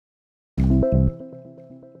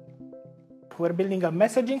We're building a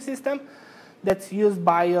messaging system that's used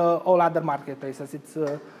by all other marketplaces.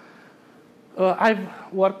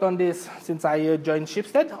 I've worked on this since I joined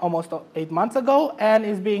Schibsted almost 8 months ago, and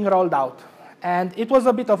it's being rolled out. And it was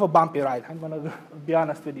a bit of a bumpy ride, I'm going to be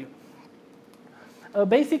honest with you.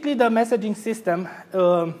 Basically, the messaging system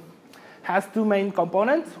has two main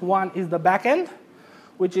components. One is the backend,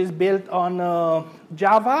 which is built on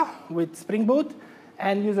Java with Spring Boot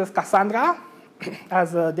and uses Cassandra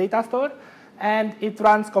as a data store. And it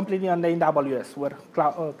runs completely on the AWS. We're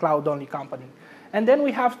a cloud-only company. And then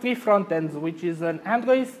we have three front ends, which is an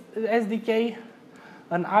Android SDK,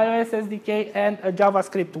 an iOS SDK, and a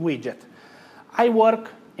JavaScript widget. I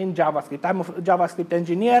work in JavaScript. I'm a JavaScript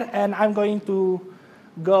engineer, and I'm going to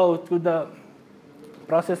go through the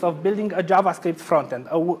process of building a JavaScript front end,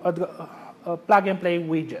 a plug-and-play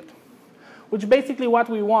widget, which basically what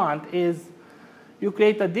we want is you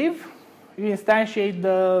create a div, you instantiate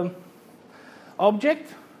the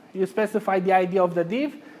object, you specify the ID of the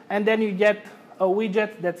div, and then you get a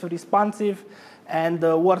widget that's responsive and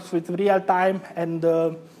works with real time, and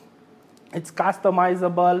it's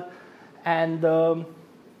customizable, and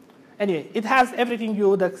anyway, it has everything you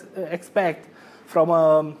would expect from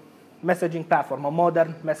a messaging platform, a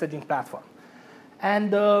modern messaging platform.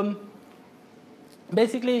 And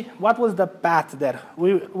basically, what was the path there?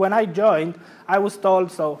 When I joined, I was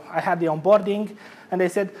told, so I had the onboarding, and they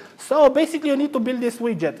said, so basically you need to build this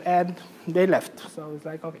widget, and they left. So it's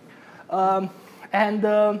like, okay.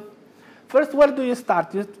 First, where do you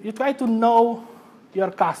start? You try to know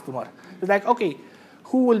your customer. It's like, okay,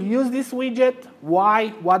 who will use this widget? Why?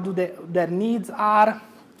 What do their needs are?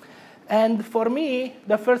 And for me,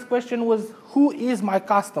 the first question was, who is my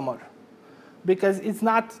customer? Because it's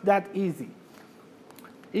not that easy.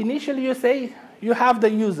 Initially, you say you have the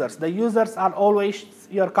users. The users are always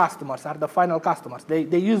your customers, are the final customers. They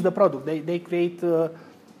use the product. They create the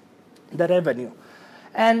revenue.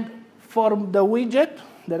 And for the widget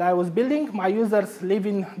that I was building, my users live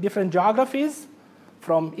in different geographies,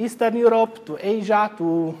 from Eastern Europe to Asia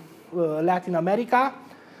to Latin America.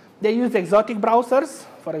 They use exotic browsers.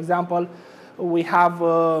 For example, we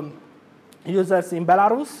have users in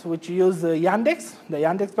Belarus which use Yandex, the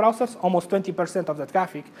Yandex browsers. Almost 20% of the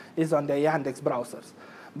traffic is on the Yandex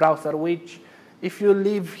browser, which if you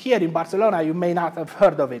live here in Barcelona, you may not have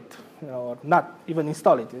heard of it, or not even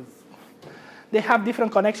install it. They have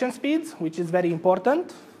different connection speeds, which is very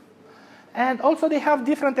important. And also they have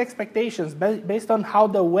different expectations based on how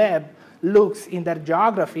the web looks in their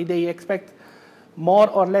geography. They expect more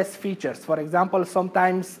or less features. For example,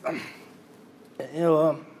 sometimes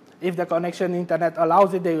if the connection internet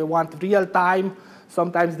allows it, they want real time.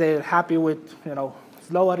 Sometimes they're happy with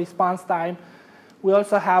slower response time. We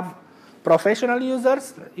also have professional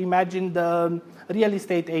users. Imagine the real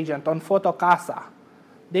estate agent on Fotocasa.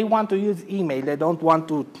 They want to use email. They don't want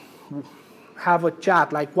to have a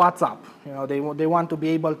chat like WhatsApp. They want to be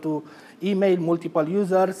able to email multiple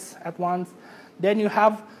users at once. Then you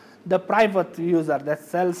have the private user that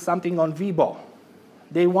sells something on Vibo.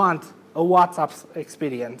 They want a WhatsApp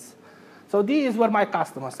experience. So these were my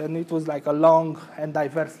customers, and it was like a long and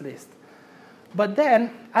diverse list. But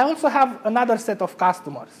then I also have another set of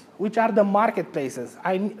customers, which are the marketplaces.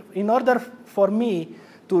 In order for me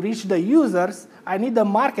to reach the users, I need the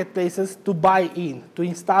marketplaces to buy in, to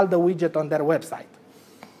install the widget on their website.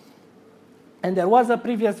 And there was a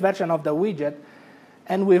previous version of the widget,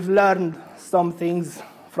 and we've learned some things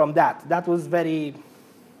from that. That was very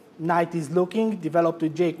 90s looking, developed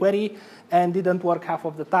with jQuery, and didn't work half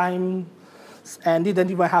of the time, and didn't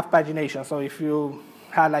even have pagination. So if you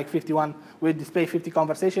had like 51, with display 50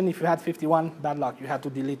 conversation, if you had 51, bad luck. You had to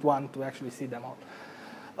delete one to actually see them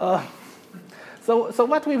all. So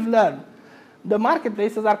what we've learned, the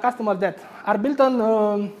marketplaces are customers that are built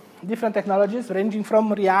on different technologies, ranging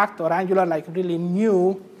from React or Angular, like really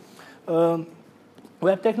new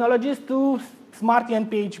web technologies, to Smarty and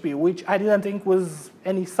PHP, which I didn't think was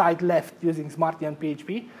any site left using Smarty and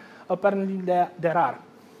PHP. Apparently, there are.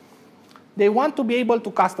 They want to be able to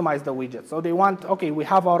customize the widget. So they want, OK, we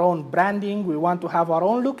have our own branding. We want to have our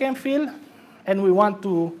own look and feel. And we want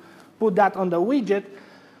to put that on the widget.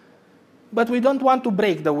 But we don't want to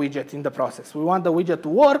break the widget in the process. We want the widget to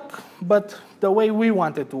work, but the way we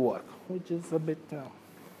want it to work, which is a bit.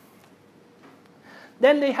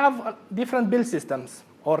 Then they have different build systems,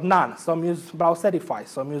 or none. Some use Browserify,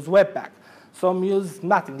 some use Webpack, some use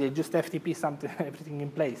nothing. They just FTP something, everything in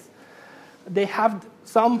place.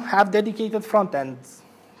 Some have dedicated front-end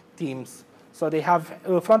teams. So they have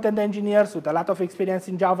front-end engineers with a lot of experience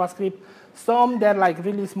in JavaScript. Some, they're like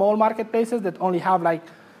really small marketplaces that only have like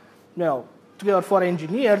 3 or 4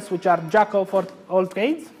 engineers, which are jack of all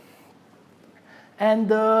trades, and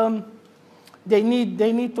they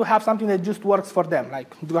need to have something that just works for them,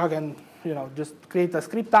 like drag and just create a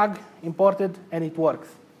script tag, import it, and it works.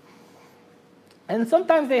 And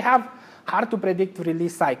sometimes they have hard to predict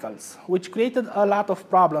release cycles, which created a lot of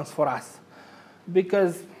problems for us,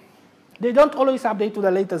 because they don't always update to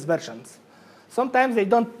the latest versions. Sometimes they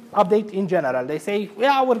don't update in general. They say,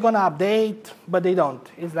 yeah, we're going to update, but they don't.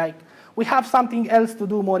 It's like, we have something else to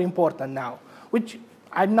do more important now, which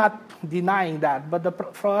I'm not denying that.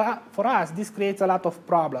 But for us, this creates a lot of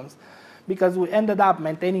problems, because we ended up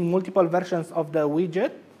maintaining multiple versions of the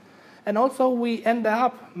widget, and also we ended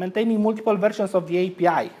up maintaining multiple versions of the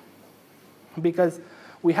API, because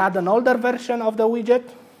we had an older version of the widget,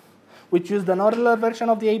 which used an older version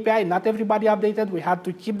of the API. Not everybody updated. We had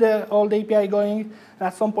to keep the old API going. And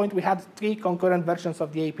at some point, we had 3 concurrent versions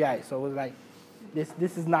of the API. So it was like,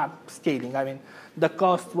 this is not scaling. I mean, the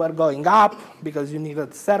costs were going up because you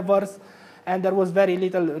needed servers, and there was very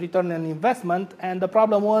little return on investment. And the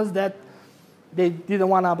problem was that they didn't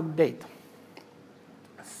want to update.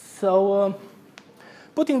 So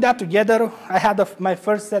putting that together, I had my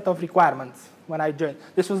first set of requirements when I joined.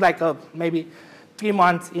 This was like maybe 3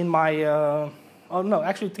 months in my, oh no,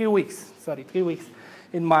 actually 3 weeks, sorry, 3 weeks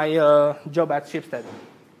in my job at Schibsted.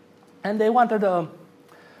 And they wanted a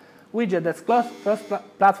widget that's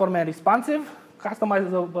cross-platform and responsive,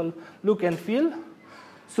 customizable look and feel,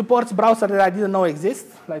 supports browser that I didn't know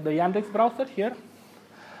exists, like the Yandex browser here.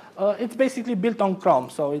 It's basically built on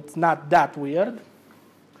Chrome, so it's not that weird,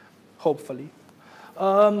 hopefully.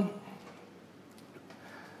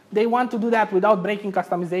 They want to do that without breaking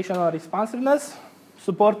customization or responsiveness,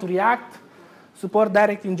 support React, support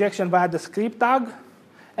direct injection via the script tag,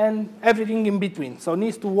 and everything in between. So it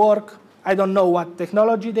needs to work. I don't know what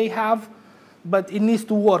technology they have, but it needs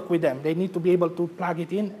to work with them. They need to be able to plug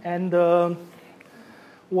it in and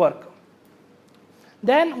work.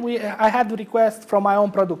 Then I had a request from my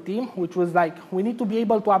own product team, which was like, we need to be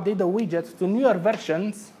able to update the widgets to newer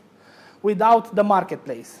versions without the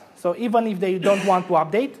marketplace. So even if they don't want to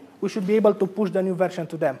update, we should be able to push the new version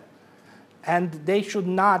to them. And they should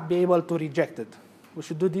not be able to reject it. We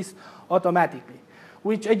should do this automatically,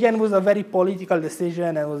 which again was a very political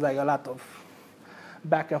decision, and was like a lot of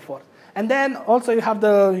back and forth. And then also you have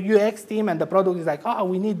the UX team, and the product is like, oh,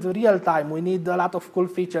 we need real time. We need a lot of cool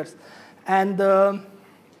features. And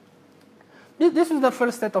this is the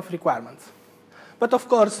first set of requirements. But of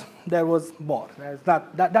course, there was more.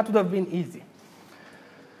 That would have been easy.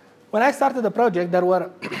 When I started the project,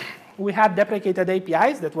 we had deprecated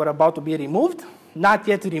APIs that were about to be removed, not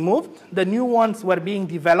yet removed. The new ones were being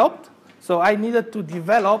developed. So I needed to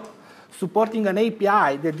develop supporting an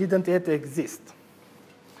API that didn't yet exist.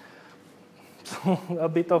 So a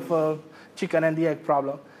bit of a chicken and the egg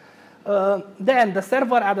problem. Then the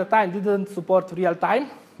server at the time didn't support real time,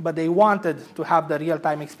 but they wanted to have the real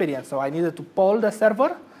time experience. So I needed to poll the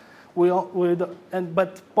server.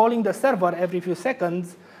 But polling the server every few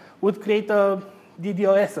seconds would create a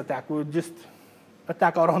DDoS attack. We would just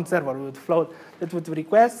attack our own server. We would float it with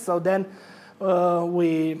requests. So then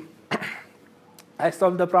I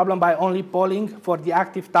solved the problem by only polling for the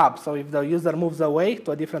active tab. So if the user moves away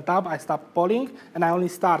to a different tab, I stop polling, and I only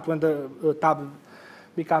start when the tab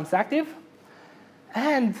becomes active.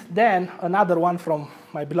 And then another one from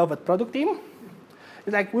my beloved product team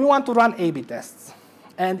is like, we want to run A/B tests.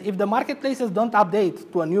 And if the marketplaces don't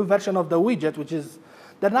update to a new version of the widget, which is,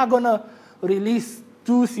 they're not going to release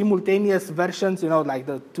 2 simultaneous versions, like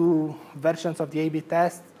the 2 versions of the A/B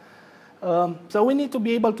test. So we need to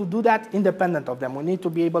be able to do that independent of them. We need to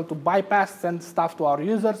be able to bypass send stuff to our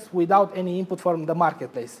users without any input from the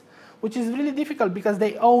marketplace, which is really difficult because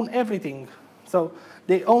they own everything. So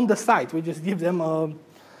they own the site. We just give them a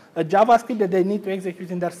JavaScript that they need to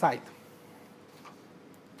execute in their site.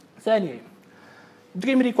 So anyway,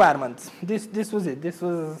 dream requirements. This was it. This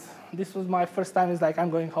was my first time. It's like,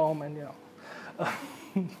 I'm going home, and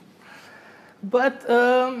But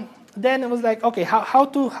then it was like, okay, how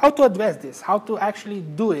to address this? How to actually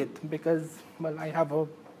do it? Because, well, I have a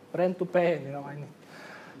rent to pay, and I need.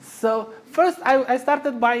 So first, I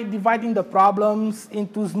started by dividing the problems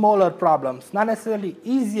into smaller problems, not necessarily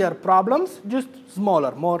easier problems, just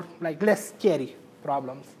smaller, more like less scary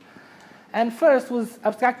problems. And first was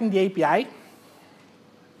abstracting the API.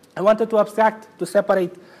 I wanted to to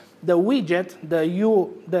separate the widget,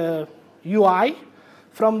 the UI,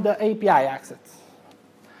 from the API access.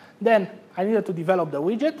 Then I needed to develop the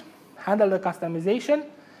widget, handle the customization,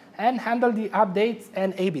 and handle the updates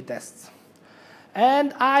and A/B tests.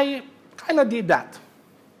 And I kind of did that,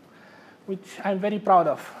 which I'm very proud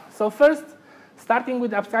of. So first, starting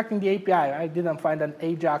with abstracting the API, I didn't find an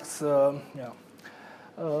Ajax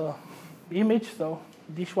image, so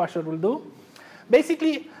dishwasher will do.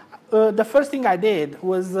 Basically, the first thing I did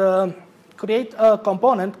was create a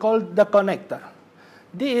component called the connector.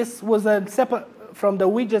 This was a separate, from the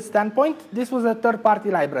widget standpoint, this was a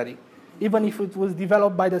third-party library, even if it was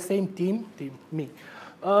developed by the same team, me.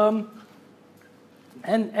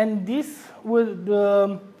 And this would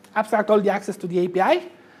abstract all the access to the API,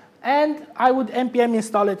 and I would npm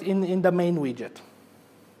install it in the main widget.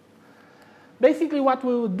 Basically, what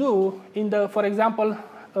we would do in the, for example,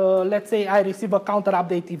 let's say I receive a counter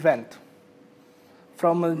update event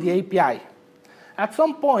from the API. At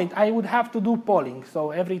some point, I would have to do polling.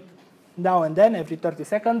 So every now and then, every 30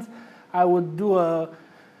 seconds, I would do a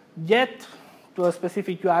get to a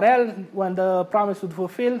specific URL. When the promise would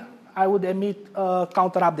fulfill, I would emit a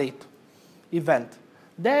counter update event.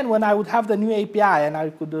 Then when I would have the new API and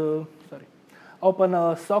I could open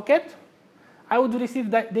a socket, I would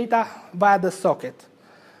receive that data via the socket.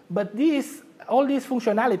 But all this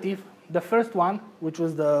functionality, the first one, which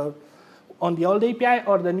was on the old API,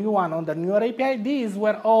 or the new one on the newer API, these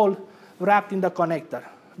were all wrapped in the connector.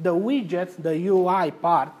 The widget, the UI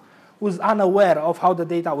part, was unaware of how the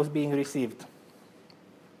data was being received.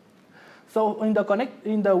 So in the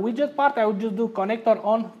widget part, I would just do connector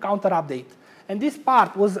on counter update. And this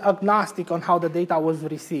part was agnostic on how the data was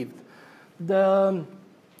received. The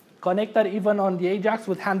connector, even on the Ajax,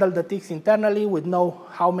 would handle the ticks internally, would know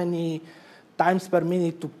how many times per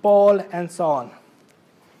minute to poll, and so on.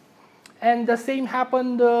 And the same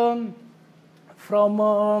happened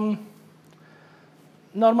from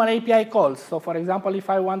normal API calls. So for example, if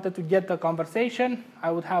I wanted to get a conversation,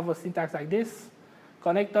 I would have a syntax like this: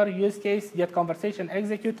 connector, use case, get conversation,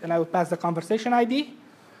 execute, and I would pass the conversation ID,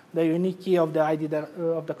 the unique key of the ID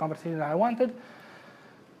of the conversation that I wanted.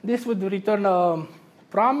 This would return a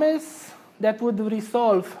promise that would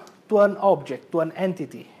resolve to an object, to an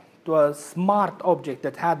entity, to a smart object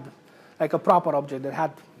that had, like a proper object that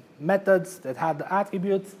had methods, that had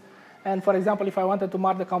attributes. And for example, if I wanted to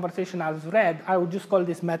mark the conversation as read, I would just call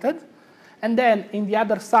this method. And then in the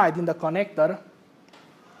other side, in the connector,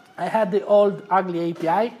 I had the old ugly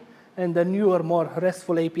API and the newer, more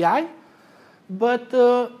RESTful API. But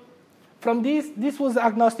from this was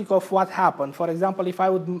agnostic of what happened. For example, if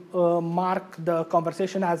I would mark the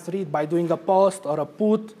conversation as read by doing a post or a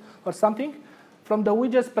put or something, from the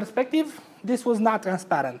widget's perspective, this was not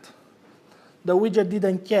transparent. The widget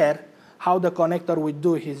didn't care how the connector would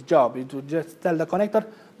do his job. It would just tell the connector,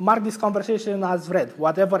 mark this conversation as read.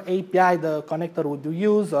 Whatever API the connector would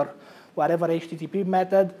use or whatever HTTP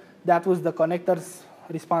method, that was the connector's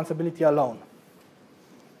responsibility alone.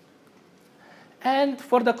 And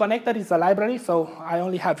for the connector, it's a library, so I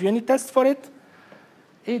only have unit tests for it.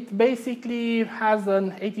 It basically has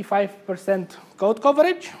an 85% code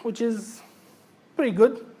coverage, which is pretty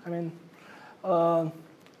good. I mean,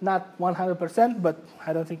 not 100%, but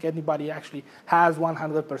I don't think anybody actually has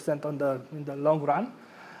 100% in the long run.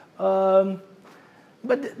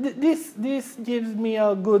 But this gives me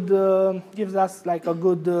a good, gives us like a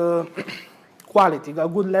good quality, a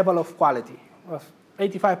good level of quality.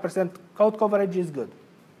 85% code coverage is good.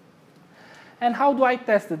 And how do I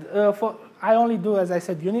test it? I only do, as I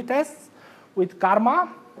said, unit tests with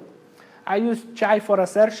Karma. I use chai for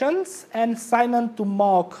assertions and Sinon to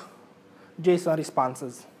mock JSON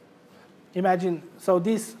responses. Imagine, so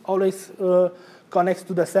this always connects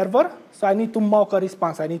to the server. So I need to mock a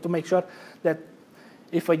response. I need to make sure that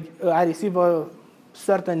if I receive a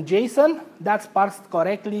certain JSON, that's parsed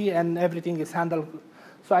correctly and everything is handled.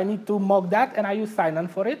 So I need to mock that, and I use Sinon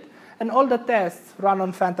for it. And all the tests run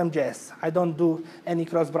on Phantom.js. I don't do any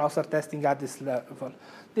cross-browser testing at this level.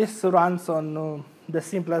 This runs on the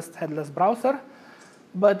simplest headless browser.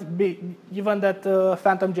 But given that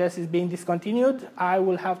Phantom.js is being discontinued, I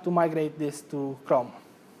will have to migrate this to Chrome.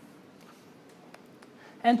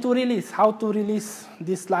 And to release, how to release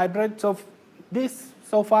this library. So this,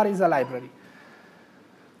 so far, is a library.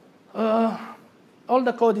 All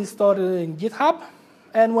the code is stored in GitHub.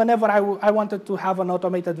 And whenever I wanted to have an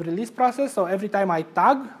automated release process, so every time I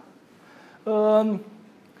tag,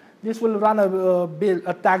 this will run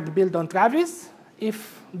a tagged build on Travis.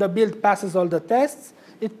 If the build passes all the tests,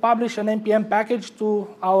 it publishes an NPM package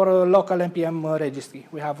to our local NPM registry.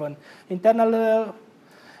 We have an internal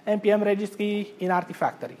NPM registry in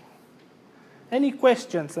Artifactory. Any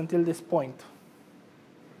questions until this point?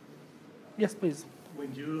 Yes, please.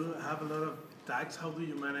 When you have a lot of tags, how do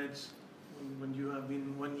you manage? When you have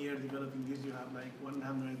been 1 year developing this, you have like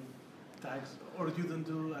 100 tags, or you don't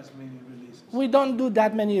do as many releases? We don't do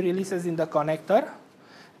that many releases in the connector.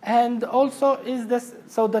 And also is this,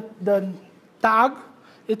 so the tag,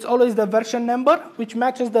 it's always the version number, which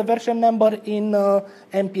matches the version number in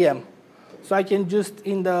NPM. So I can just,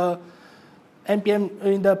 in the NPM,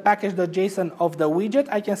 in the package.json of the widget,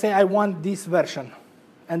 I can say I want this version.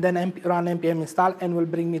 And then run npm install, and will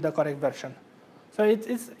bring me the correct version. So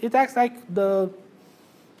it acts like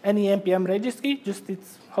any npm registry, just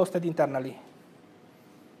it's hosted internally.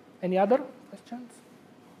 Any other questions?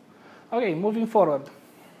 OK, moving forward.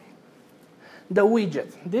 The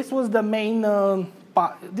widget. This was the main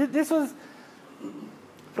part. This was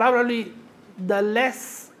probably the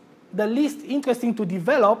least interesting to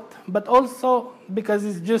develop, but also because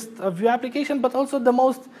it's just a Vue application, but also the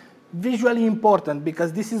most visually important,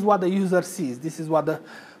 because this is what the user sees. This is what the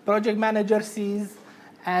project manager sees.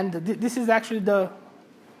 And this is actually the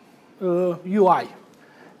UI.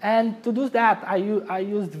 And to do that, I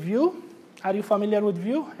used Vue. Are you familiar with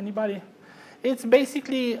Vue? Anybody? It's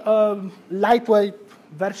basically a lightweight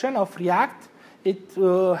version of React. It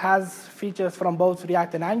has features from both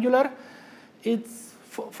React and Angular. It's,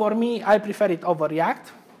 for me, I prefer it over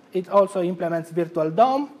React. It also implements virtual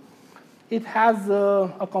DOM. It has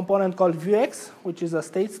a component called Vuex, which is a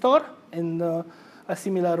state store. In a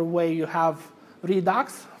similar way, you have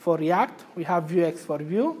Redux for React. We have Vuex for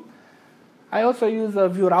Vue. I also use a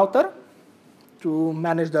Vue router to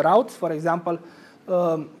manage the routes. For example,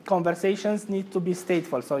 conversations need to be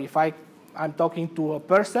stateful. So if I'm talking to a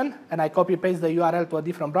person and I copy-paste the URL to a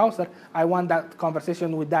different browser, I want that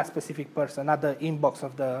conversation with that specific person, not the inbox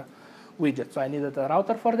of the widget. So I needed a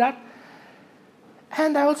router for that.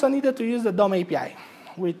 And I also needed to use the DOM API,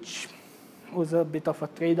 which was a bit of a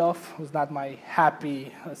trade-off. It was not my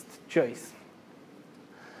happiest choice.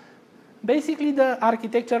 Basically, the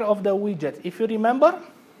architecture of the widget. If you remember,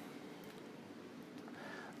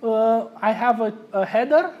 I have a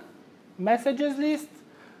header, messages list.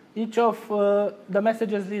 Each of the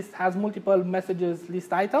messages list has multiple messages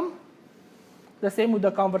list items. The same with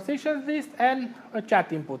the conversations list and a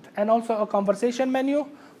chat input. And also a conversation menu,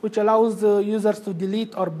 which allows users to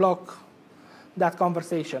delete or block that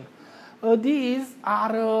conversation. These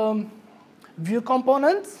are Vue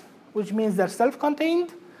components, which means they're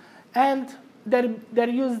self-contained. And they're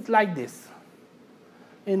used like this,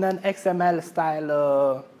 in an XML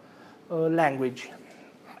style language.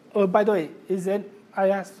 By the way,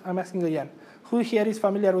 I'm asking again, who here is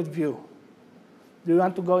familiar with Vue? Do you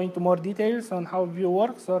want to go into more details on how Vue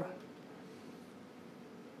works, or?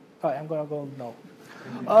 Oh, I'm going to go no.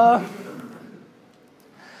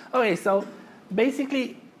 OK, so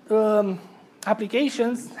basically,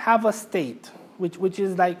 applications have a state, which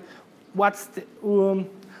is like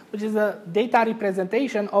which is a data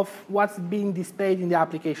representation of what's being displayed in the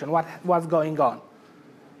application, what's going on.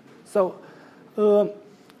 So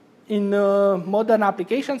in modern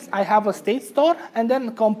applications, I have a state store, and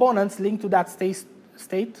then components linked to that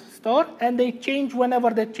state store, and they change whenever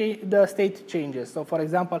the state changes. So for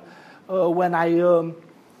example, when I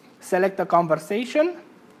select a conversation,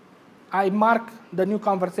 I mark the new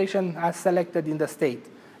conversation as selected in the state.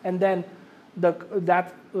 And then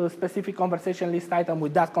that specific conversation list item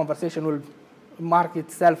with that conversation will mark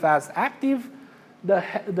itself as active.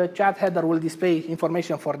 The chat header will display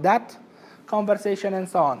information for that conversation, and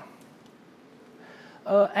so on.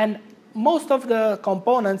 And most of the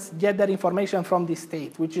components get their information from this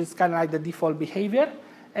state, which is kind of like the default behavior,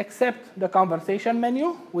 except the conversation menu,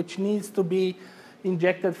 which needs to be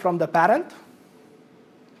injected from the parent.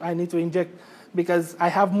 I need to inject, because I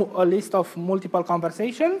have a list of multiple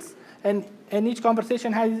conversations, and each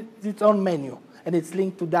conversation has its own menu, and it's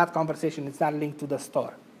linked to that conversation. It's not linked to the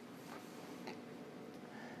store.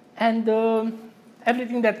 And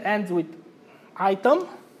everything that ends with item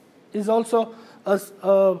is also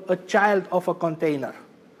a child of a container,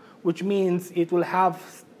 which means it will have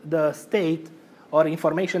the state or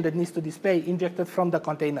information that needs to display injected from the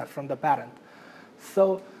container, from the parent.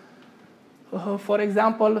 So for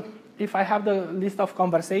example, if I have the list of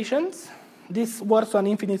conversations, this works on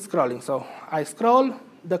infinite scrolling. So I scroll,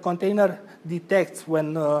 the container detects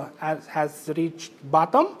when has reached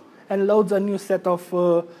bottom, and loads a new set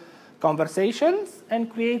of conversations,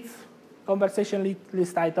 and creates conversation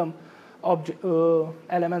list item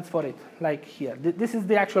elements for it, like here. This is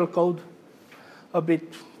the actual code, a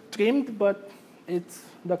bit trimmed, but it's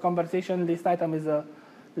the conversation list item is a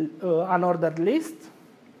unordered list,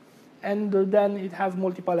 and then it has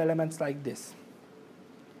multiple elements like this.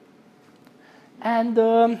 And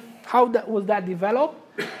how was that developed?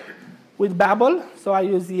 With Babel. So I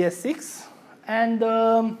use ES6,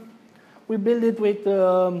 and we build it with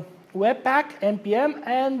Webpack, NPM,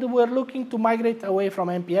 and we're looking to migrate away from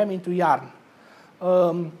NPM into Yarn.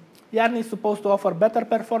 Yarn is supposed to offer better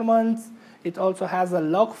performance. It also has a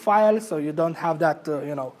log file, so you don't have that,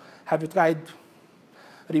 have you tried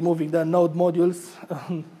removing the node modules?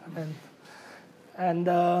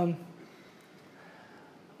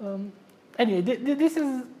 Anyway, this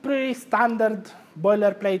is pretty standard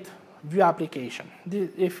boilerplate Vue application.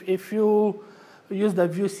 If you use the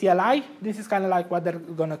Vue CLI, this is kind of like what they're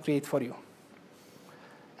going to create for you.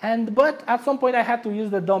 But at some point, I had to use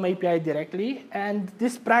the DOM API directly, and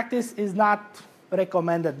this practice is not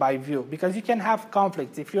recommended by Vue because you can have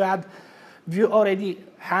conflicts. If you had Vue already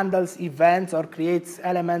handles events or creates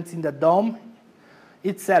elements in the DOM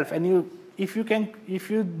itself, and if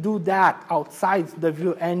you do that outside the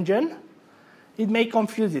Vue engine, it may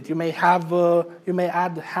confuse it. You may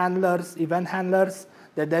add handlers, event handlers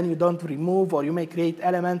that then you don't remove, or you may create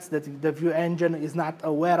elements that the Vue engine is not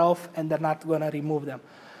aware of, and they're not going to remove them.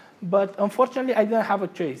 But unfortunately, I didn't have a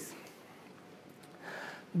choice.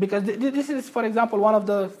 Because this is, for example, one of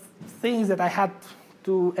the things that I had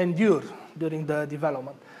to endure during the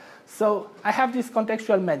development. So I have this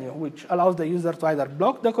contextual menu, which allows the user to either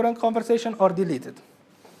block the current conversation or delete it,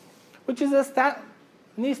 which is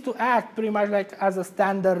needs to act pretty much like as a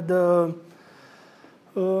standard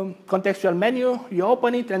contextual menu. You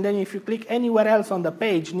open it, and then if you click anywhere else on the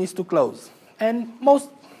page, it needs to close. And most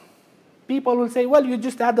people will say, well, you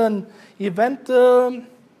just add an event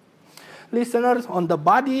listener on the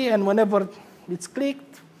body, and whenever it's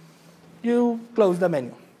clicked, you close the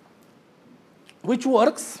menu, which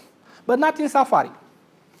works, but not in Safari.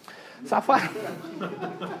 Safari.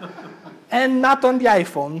 And not on the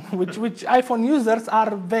iPhone, which iPhone users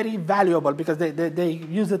are very valuable because they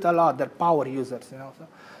use it a lot. They're power users,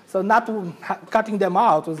 So not cutting them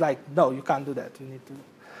out was like, no, you can't do that. You need to.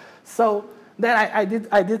 So then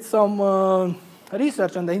I did some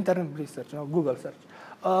research on the internet, Google search.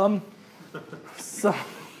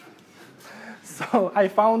 So I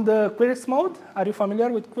found Quirks Mode. Are you familiar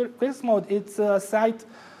with Quirks Mode? It's a site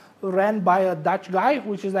ran by a Dutch guy,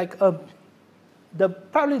 which is like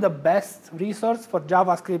probably the best resource for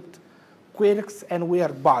JavaScript quirks and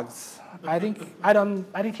weird bugs. I think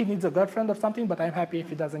he needs a girlfriend or something, but I'm happy if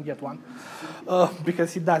he doesn't get one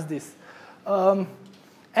because he does this.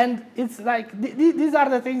 And it's like these are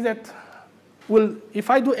the things that will, if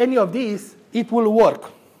I do any of these, it will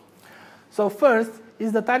work. So first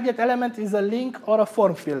is the target element is a link or a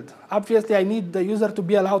form field. Obviously, I need the user to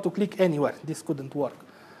be allowed to click anywhere. This couldn't work.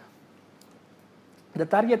 The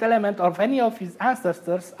target element of any of his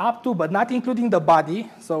ancestors up to, but not including the body.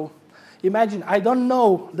 So imagine, I don't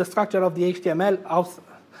know the structure of the HTML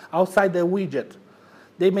outside the widget.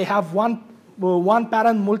 They may have one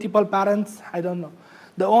parent, multiple parents, I don't know.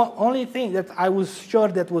 The only thing that I was sure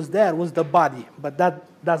that was there was the body, but that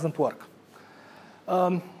doesn't work.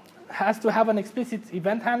 Has to have an explicit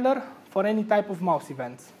event handler for any type of mouse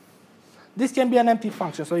events. This can be an empty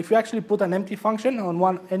function. So if you actually put an empty function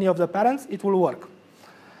on any of the parents, it will work.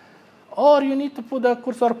 Or you need to put a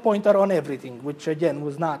cursor pointer on everything, which again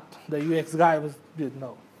was not, the UX guy didn't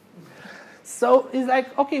know. So it's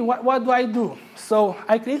like, okay, what do I do? So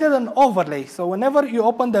I created an overlay. So whenever you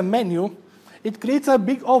open the menu, it creates a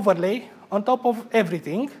big overlay on top of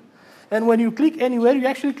everything. And when you click anywhere, you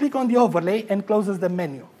actually click on the overlay and closes the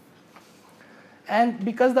menu. And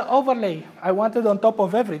because the overlay I wanted on top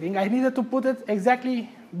of everything, I needed to put it exactly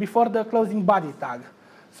before the closing body tag.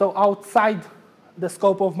 So outside the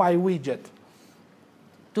scope of my widget.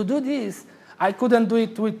 To do this, I couldn't do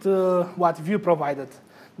it with what Vue provided.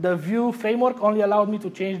 The Vue framework only allowed me to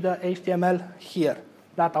change the HTML here,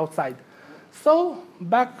 not outside. So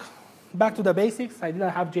back to the basics. I didn't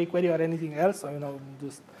have jQuery or anything else, so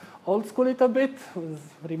just old school it a bit.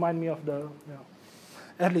 Remind me of the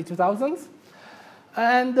early 2000s.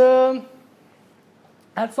 And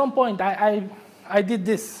at some point, I did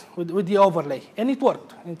this with the overlay, and it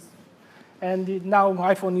worked. And now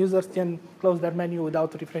iPhone users can close their menu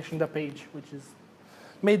without refreshing the page, which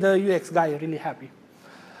made the UX guy really happy.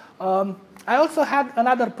 I also had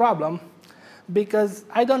another problem because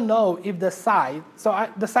I don't know if the site,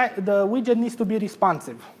 the widget needs to be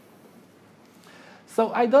responsive.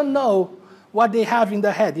 So I don't know what they have in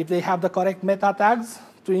the head, if they have the correct meta tags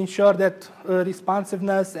to ensure that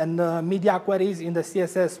responsiveness and media queries in the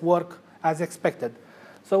CSS work as expected.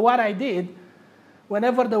 So what I did,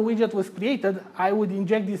 whenever the widget was created, I would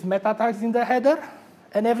inject these meta tags in the header,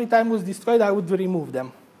 and every time it was destroyed, I would remove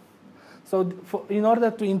them. So in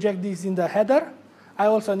order to inject these in the header, I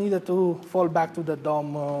also needed to fall back to the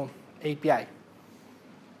DOM API.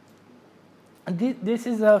 And this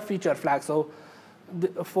is a feature flag. So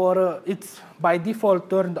it's by default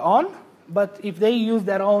turned on, But if they use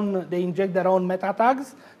their own, they inject their own meta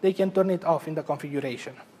tags, they can turn it off in the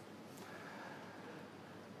configuration.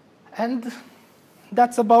 And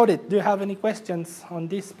that's about it. Do you have any questions on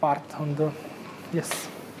this part? Yes?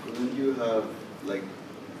 Couldn't you have, like,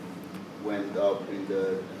 went up in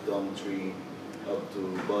the DOM tree up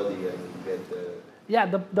to body and get the... Yeah,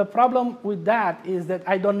 the problem with that is that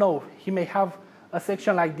I don't know. He may have a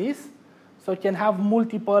section like this, so it can have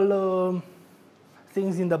multiple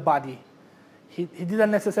things in the body. He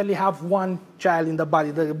didn't necessarily have one child in the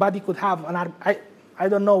body. The body could have I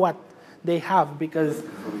don't know what they have because...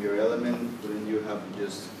 From your element, couldn't you have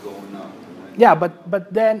just gone up? Yeah,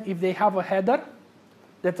 but then if they have a header,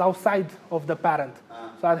 that's outside of the parent.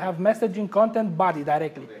 So I'd have messaging, content, body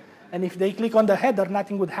directly. Okay. And if they click on the header,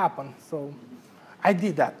 nothing would happen. So I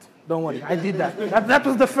did that. Don't worry, I did that. That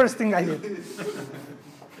was the first thing I did.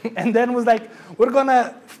 And then was like, we're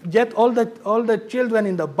gonna get all the children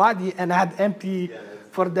in the body and add empty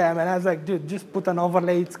for them. And I was like, dude, just put an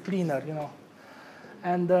overlay, it's cleaner, you know.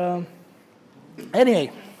 And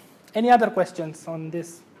anyway, any other questions on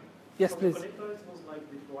this? Yes, please. The connector was like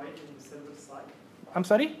deployed in the server side? I'm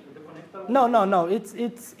sorry? The connector No.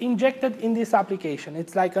 It's injected in this application.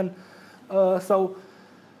 It's like so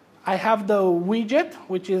I have the widget,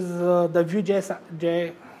 which is the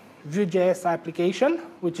Vuejs application,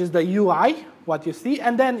 which is the UI, what you see.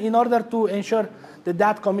 And then in order to ensure that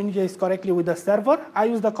that communicates correctly with the server, I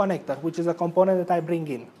use the connector, which is a component that I bring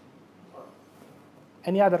in.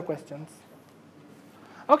 Any other questions?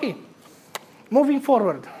 OK, moving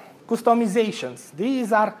forward, customizations.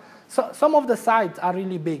 These are, some of the sites are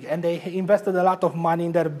really big, and they invested a lot of money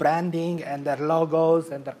in their branding and their logos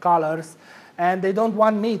and their colors. And they don't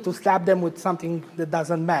want me to slap them with something that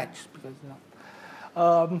doesn't match. Because, you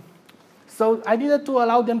know. So I needed to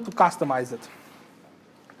allow them to customize it.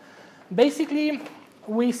 Basically,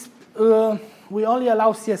 we only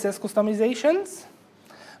allow CSS customizations.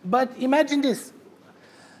 But imagine this.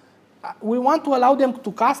 We want to allow them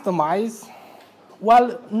to customize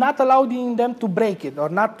while not allowing them to break it, or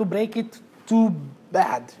not to break it too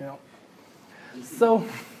bad. You know? So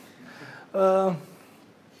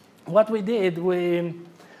what we did, we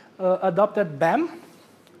adopted BEM,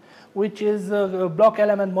 which is a block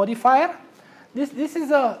element modifier. This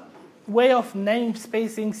is a way of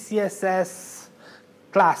namespacing CSS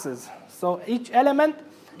classes. So each element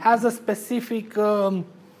has a specific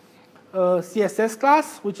CSS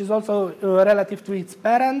class, which is also relative to its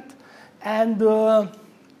parent, and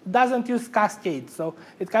doesn't use cascade. So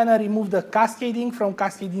it kind of removes the cascading from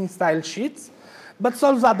cascading style sheets, but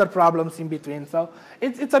solves other problems in between. So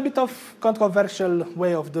it's a bit of controversial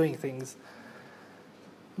way of doing things.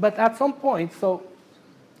 But at some point, so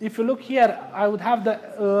if you look here, I would have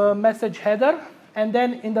the message header, and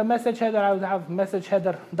then in the message header, I would have message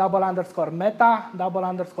header _meta,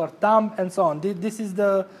 _thumb, and so on. This is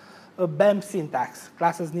the BEM syntax.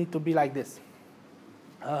 Classes need to be like this.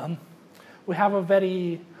 We have a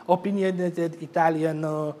very opinionated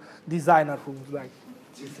Italian designer who's like,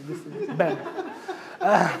 this is BEM.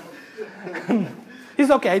 He's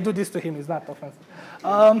OK. I do this to him. It's not offensive.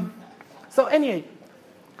 So anyway,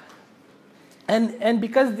 and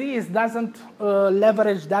because this doesn't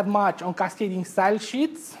leverage that much on cascading style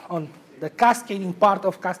sheets, on the cascading part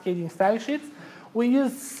of cascading style sheets, we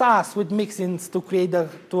use SaSS with mixins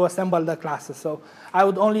to assemble the classes. So I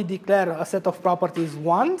would only declare a set of properties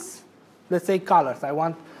once. Let's say colors. I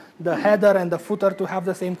want the header and the footer to have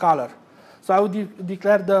the same color. So I would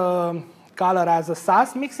declare the color as a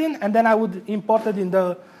SaSS mixin, and then I would import it in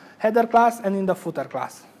the header class and in the footer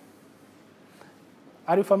class.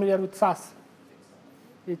 Are you familiar with SaSS?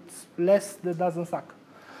 It's less that doesn't suck.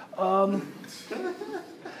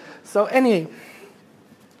 So anyway,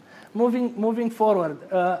 moving forward,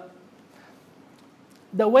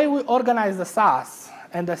 the way we organize the SaSS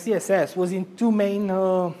and the CSS was in two main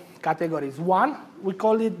categories. One, we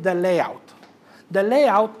call it the layout. The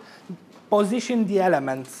layout positions the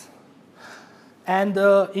elements and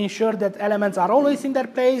ensure that elements are always in their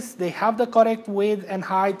place, they have the correct width and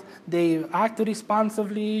height, they act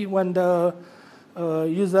responsively when the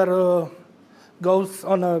user goes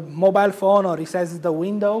on a mobile phone or resizes the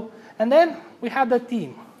window. And then we have the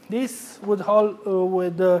theme. This would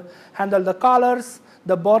handle the colors,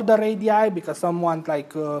 the border radii, because some want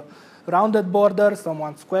like rounded borders, some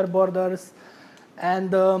want square borders.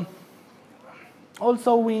 And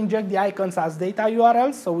also we inject the icons as data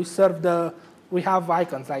URLs. So we have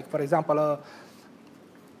icons, like for example,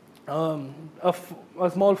 a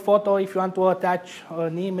small photo if you want to attach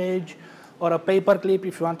an image, or a paperclip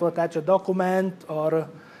if you want to attach a document, or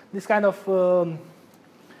this kind of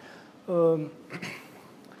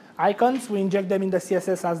icons, we inject them in the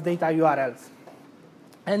CSS as data URLs.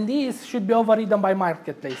 And these should be overridden by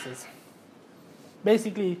marketplaces.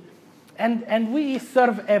 Basically, and we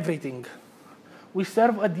serve everything. We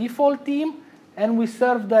serve a default theme, and we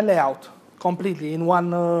serve the layout completely in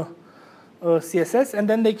one CSS, and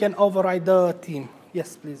then they can override the theme.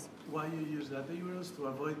 Yes, please. Why you use data URLs to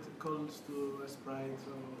avoid calls to sprites?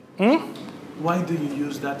 Why do you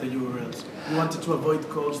use data URLs? You wanted to avoid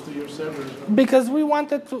calls to your servers? Because we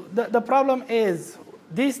wanted to. The problem is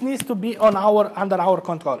this needs to be on under our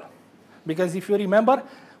control. Because if you remember,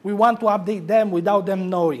 we want to update them without them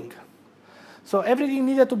knowing. So everything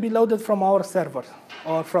needed to be loaded from our server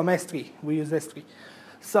or from S3. We use S3.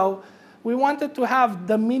 So we wanted to have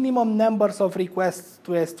the minimum numbers of requests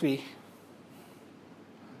to S3.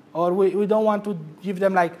 Or we don't want to give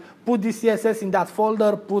them like, put this CSS in that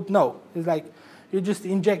folder, no. It's like, you just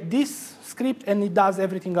inject this script and it does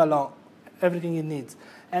everything everything it needs.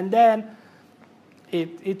 And then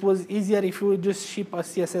it was easier if we just ship a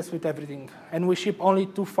CSS with everything. And we ship only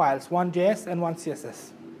 2 files, one JS and one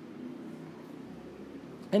CSS.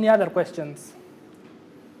 Any other questions?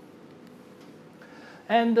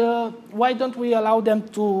 And why don't we allow them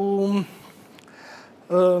to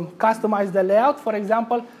customize the layout? For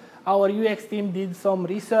example, our UX team did some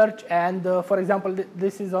research, and for example,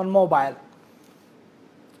 this is on mobile.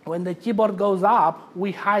 When the keyboard goes up,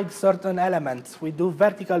 we hide certain elements. We do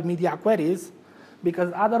vertical media queries,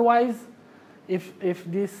 because otherwise, if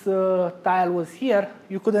this tile was here,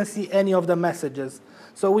 you couldn't see any of the messages.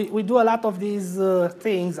 So we do a lot of these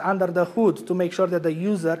things under the hood to make sure that the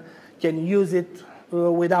user can use it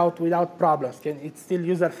without problems. It's still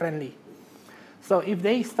user-friendly. So if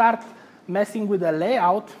they start messing with the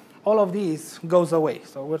layout, all of these goes away.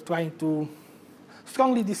 So we're trying to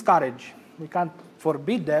strongly discourage. We can't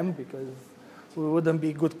forbid them because we wouldn't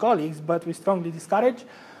be good colleagues, but we strongly discourage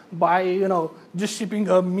by just shipping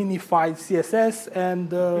a minified CSS and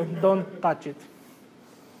don't touch it.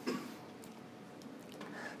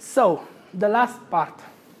 So the last part,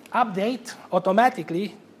 update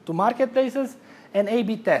automatically to marketplaces and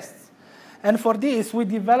A/B tests. And for this, we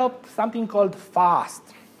developed something called FAST,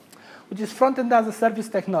 which is front-end as a service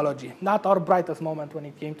technology. Not our brightest moment when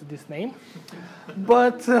it came to this name.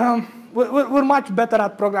 But we're much better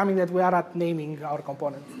at programming than we are at naming our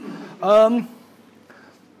components.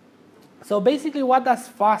 So basically, what does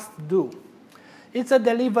FAST do? It's a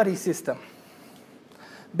delivery system.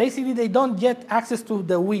 Basically, they don't get access to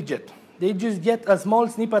the widget. They just get a small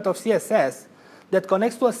snippet of CSS that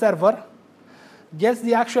connects to a server, gets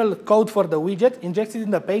the actual code for the widget, injects it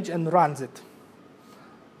in the page, and runs it.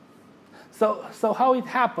 So how it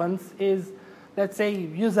happens is, let's say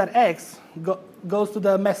user X goes to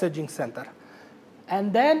the messaging center.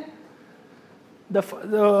 And then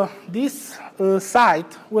this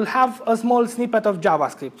site will have a small snippet of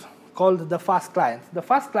JavaScript called the fast client. The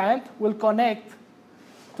fast client will connect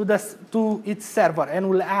to its server and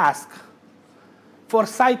will ask, for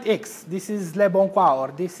site X, this is Le Bon Coin, or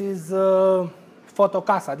this is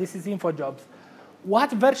Fotocasa, this is InfoJobs.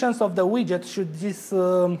 What versions of the widget should this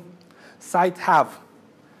site have?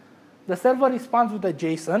 The server responds with a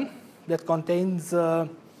JSON that contains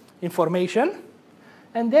information,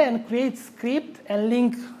 and then creates script and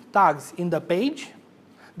link tags in the page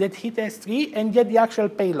that hit S3 and get the actual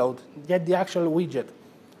payload, get the actual widget.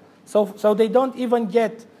 So they don't even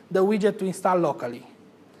get the widget to install locally.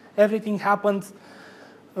 Everything happens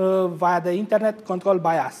via the internet, controlled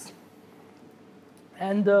by us.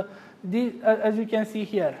 And as you can see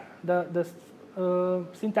here, the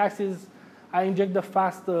syntax is I inject the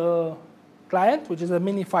fast client, which is a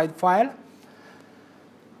minified file,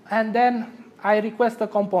 and then I request a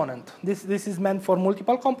component. This is meant for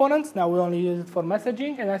multiple components. Now we only use it for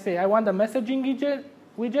messaging, and I say I want the messaging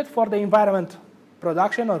widget for the environment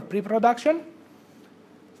production or pre-production.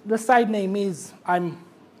 The site name is I'm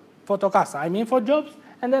Fotocasa, I'm InfoJobs,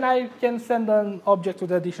 and then I can send an object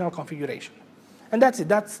with additional configuration. And that's it.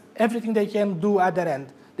 That's everything they can do at their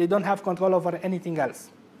end. They don't have control over anything else.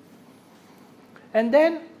 And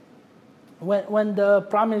then when the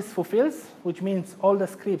promise fulfills, which means all the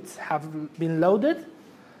scripts have been loaded,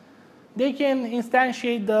 they can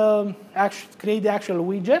instantiate create the actual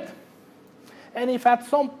widget. And if at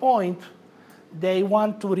some point they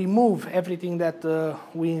want to remove everything that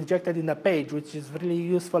we injected in the page, which is really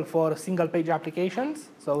useful for single-page applications,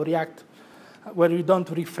 so React, where you don't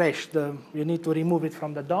refresh, you need to remove it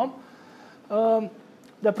from the DOM.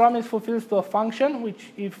 The promise fulfills to a function,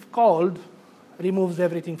 which, if called, removes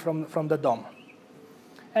everything from the DOM.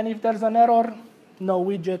 And if there's an error, no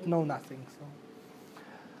widget, no nothing.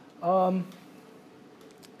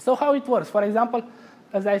 So how it works? For example,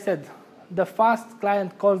 as I said, the fast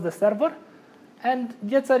client calls the server and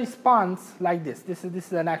gets a response like this. This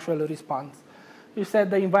is an actual response. You said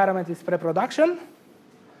the environment is pre-production.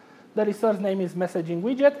 The resource name is messaging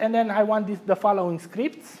widget. And then I want the following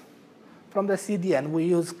scripts from the CDN. We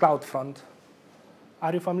use CloudFront.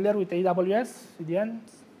 Are you familiar with AWS, CDN,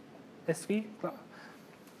 S3?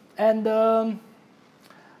 And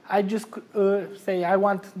I just say I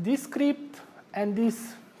want this script and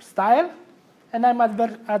this style, and I'm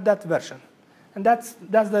at that version. And that's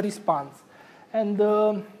the response. And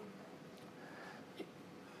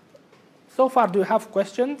so far, do you have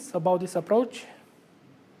questions about this approach?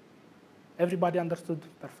 Everybody understood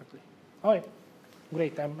perfectly. Oh, yeah.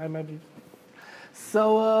 Great. I'm able.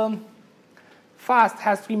 So Fast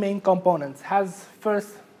has 3 main components. Has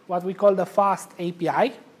first what we call the Fast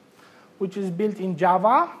API, which is built in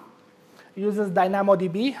Java, uses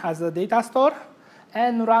DynamoDB as a data store,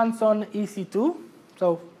 and runs on EC2.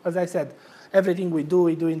 So as I said, everything we do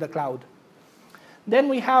in the cloud. Then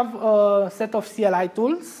we have a set of CLI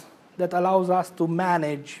tools that allows us to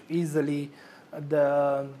manage easily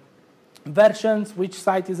the versions, which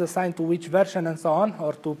site is assigned to which version, and so on,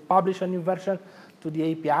 or to publish a new version to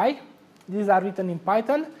the API. These are written in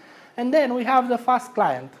Python. And then we have the Fast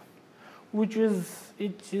client, which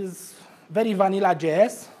is very vanilla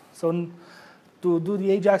JS. So to do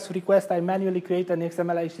the AJAX request, I manually create an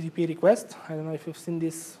XML HTTP request. I don't know if you've seen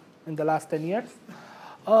this in the last 10 years.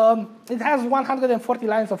 It has 140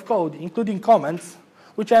 lines of code, including comments,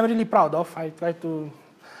 which I'm really proud of.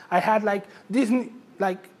 I had like Disney,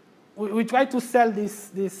 like we tried to sell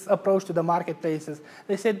this approach to the marketplaces.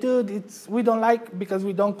 They said, dude, we don't like because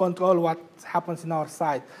we don't control what happens in our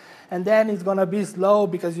site. And then it's going to be slow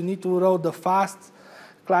because you need to load the Fast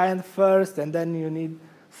client first, and then you need.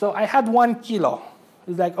 So I had 1 kilo.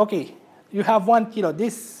 It's like, OK, you have 1 kilo.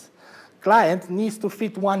 This client needs to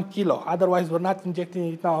fit 1 kilo. Otherwise, we're not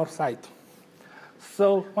injecting it in our site.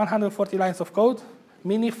 So 140 lines of code,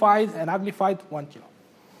 minified and uglified, 1 kilo.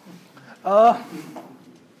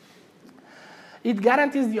 It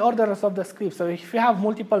guarantees the orders of the script. So if you have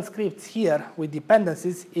multiple scripts here with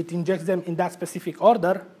dependencies, it injects them in that specific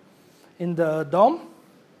order in the DOM.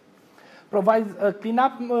 Provides a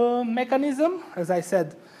cleanup mechanism. As I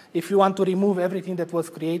said, if you want to remove everything that was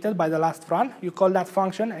created by the last run, you call that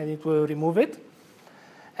function, and it will remove it.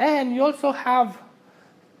 And you also have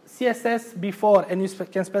CSS before, and you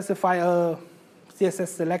can specify a CSS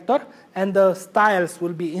selector, and the styles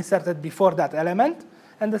will be inserted before that element,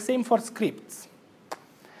 and the same for scripts.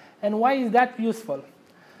 And why is that useful?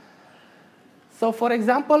 So for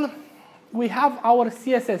example, we have our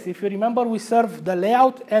CSS. If you remember, we serve the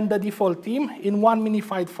layout and the default theme in one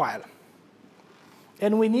minified file.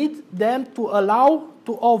 And we need them to allow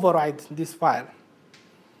to override this file.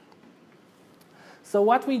 So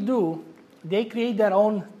what we do, they create their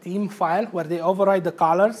own theme file where they override the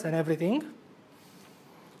colors and everything.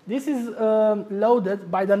 This is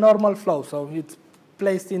loaded by the normal flow. So it's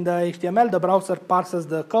placed in the HTML. The browser parses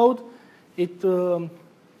the code. It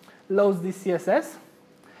loads this CSS.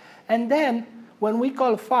 And then when we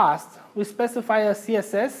call Fast, we specify a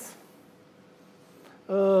CSS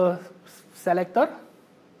selector.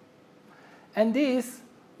 And this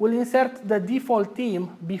will insert the default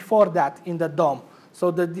theme before that in the DOM. So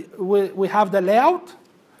we have the layout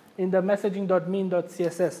in the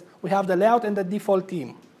messaging.min.css. We have the layout and the default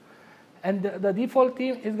theme. And the default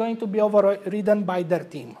theme is going to be overridden by their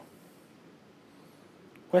theme.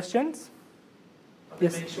 Questions? But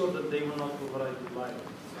yes. Make sure that they will not override the line.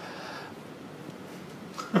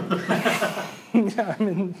 Yeah, I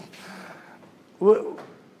mean,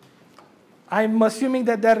 I'm assuming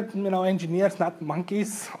that they're engineers, not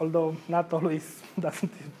monkeys, although not always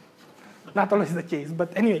the case.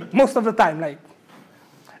 But anyway, most of the time,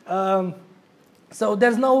 so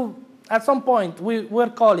there's no. At some point, we're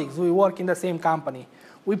colleagues. We work in the same company.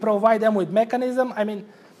 We provide them with mechanism.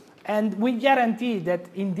 And we guarantee that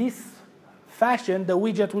in this fashion, the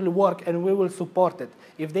widget will work and we will support it.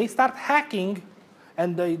 If they start hacking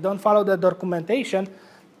and they don't follow the documentation,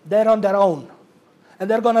 they're on their own. And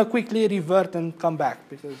they're going to quickly revert and come back.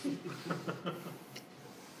 Because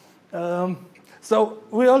so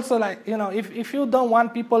we also if you don't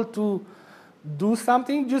want people to do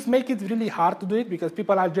something, just make it really hard to do it, because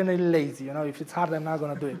people are generally lazy. If it's hard, I'm not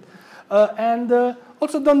going to do it. And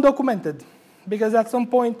also don't document it, because at some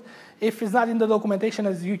point, if it's not in the documentation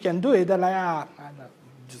as you can do it, they're like, I'm not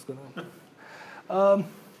just going to.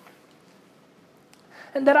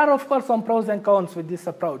 And there are, of course, some pros and cons with this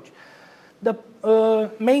approach. The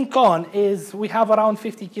main con is we have around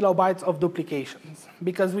 50 kilobytes of duplications,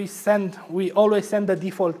 because we always send the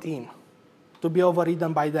default theme. to be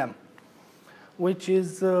overridden by them, which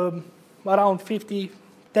is around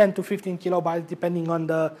 10 to 15 kilobytes, depending on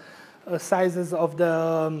the sizes of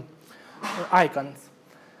the icons.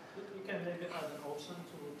 You can maybe add an option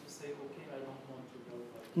to say, okay, I don't want to go.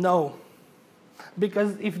 No,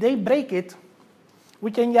 because if they break it,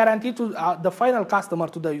 we can guarantee to the final customer,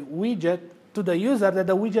 to the widget, to the user, that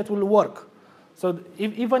the widget will work. So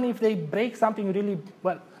even if they break something really,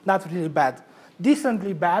 well, not really bad,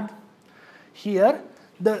 decently bad here,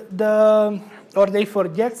 or they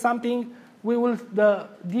forget something, the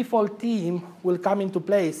default theme will come into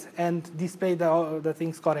place and display the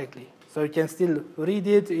things correctly. So you can still read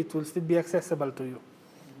it, it will still be accessible to you.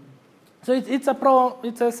 So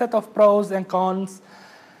it's a set of pros and cons.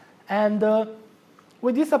 And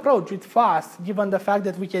with this approach, it's fast, given the fact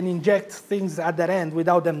that we can inject things at the end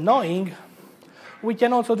without them knowing, we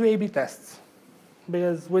can also do A/B tests,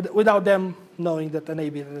 because without them knowing that an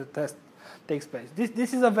A/B test takes place.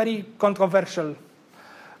 This is a very controversial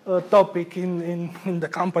topic in the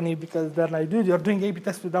company, because they're like, dude, you're doing A/B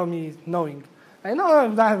tests without me knowing. I know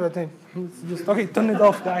I'm not, but it's just, okay, turn it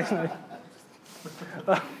off, guys.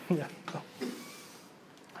 Yeah.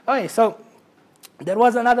 Okay, so there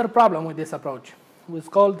was another problem with this approach. It was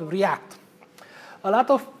called React. A lot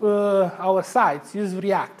of our sites use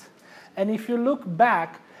React. And if you look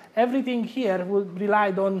back, everything here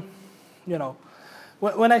relied on,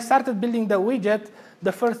 when I started building the widget,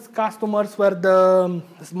 the first customers were the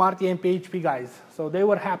Smarty and PHP guys. So they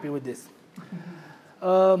were happy with this.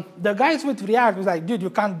 The guys with React was like, dude, you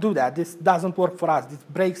can't do that. This doesn't work for us. This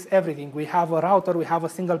breaks everything. We have a router. We have a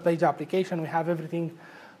single-page application. We have everything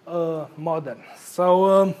modern.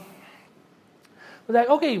 So we're like,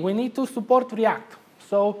 OK, we need to support React.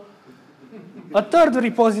 So a third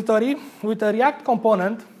repository with a React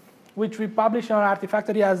component, which we publish on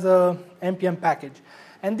Artifactory as a npm package.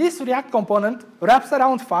 And this React component wraps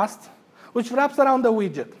around fast, which wraps around the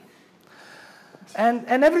widget. And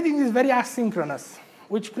everything is very asynchronous,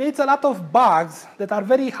 which creates a lot of bugs that are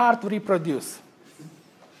very hard to reproduce.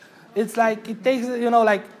 It's like it takes,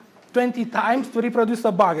 like 20 times to reproduce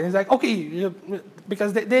a bug. And it's like, OK,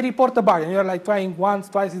 because they report a bug. And you're like trying once,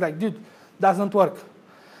 twice. It's like, dude, doesn't work.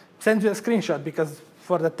 Send you a screenshot, because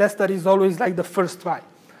for the tester, it's always like the first try.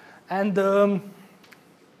 And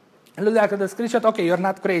look at the screenshot. OK, you're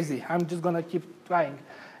not crazy. I'm just going to keep trying.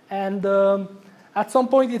 And at some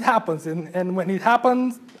point, it happens. And when it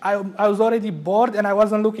happens, I was already bored, and I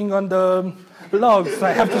wasn't looking on the logs. So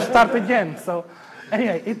I have to start again. So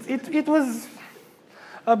anyway, it was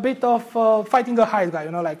a bit of fighting a hide guy,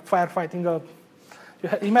 like firefighting.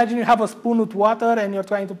 Imagine you have a spoon with water, and you're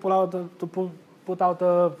trying to put out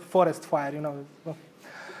a forest fire,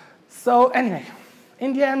 So anyway,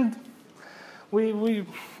 in the end, we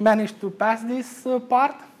managed to pass this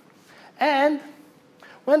part. And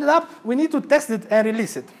we ended up, we need to test it and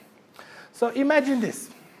release it. So imagine this.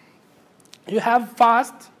 You have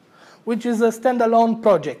Fast, which is a standalone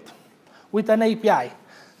project with an API.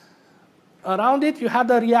 Around it, you had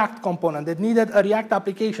a React component that needed a React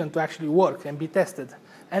application to actually work and be tested.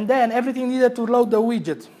 And then everything needed to load the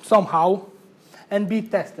widget somehow and be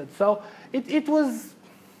tested. So it was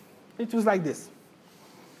like this.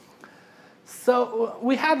 So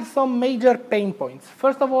we had some major pain points.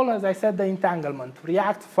 First of all, as I said, the entanglement,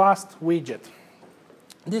 React Fast widget.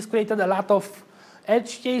 This created a lot of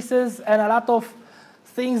edge cases and a lot of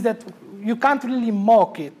things that you can't really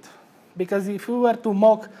mock it. Because if we were to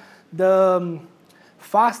mock the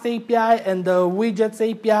Fast API and the widgets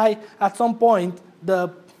API, at some point, the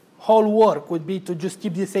whole work would be to just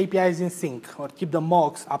keep these APIs in sync or keep the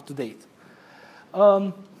mocks up to date.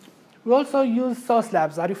 We also use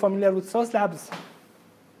Saucelabs. Are you familiar with Saucelabs?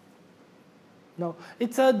 No.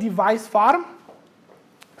 It's a device farm.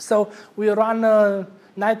 So we run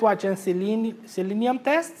Nightwatch and Selenium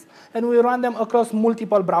tests, and we run them across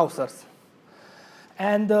multiple browsers.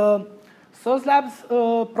 And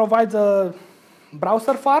Saucelabs provides a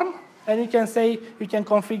browser farm, and you can say, you can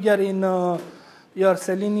configure in your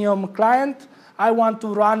Selenium client, I want to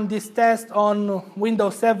run this test on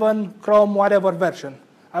Windows 7, Chrome, whatever version.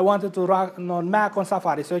 I wanted to run on Mac, on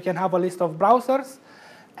Safari, so you can have a list of browsers.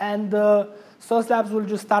 And Saucelabs will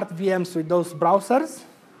just start VMs with those browsers,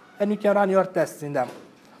 and you can run your tests in them,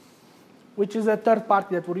 which is a third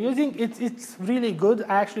party that we're using. It's really good.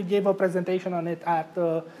 I actually gave a presentation on it at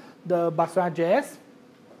the Barcelona.js.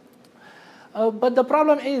 But the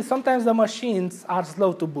problem is sometimes the machines are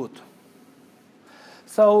slow to boot.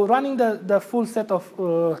 So running the full set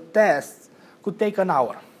of tests could take an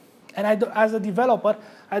hour. And as a developer,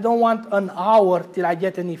 I don't want an hour till I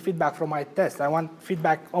get any feedback from my test. I want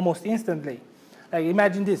feedback almost instantly. Like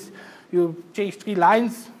imagine this. You change 3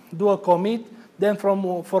 lines, do a commit, then for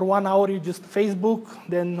 1 hour you just Facebook,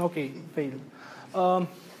 then okay, failed.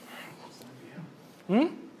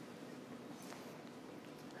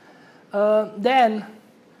 Then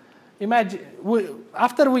imagine,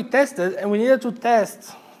 after we tested, and we needed to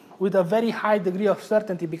test with a very high degree of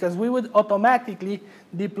certainty because we would automatically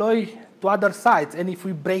deploy to other sites. And if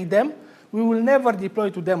we break them, we will never deploy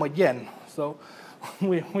to them again. So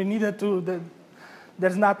we needed to,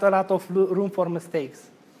 there's not a lot of room for mistakes.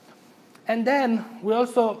 And then we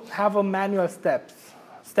also have a manual step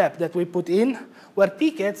that we put in where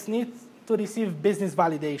tickets need to receive business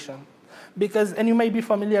validation. Because, and you may be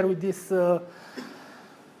familiar with this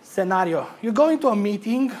scenario. You go into a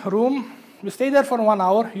meeting room, you stay there for 1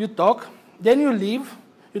 hour, you talk, then you leave,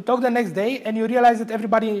 you talk the next day, and you realize that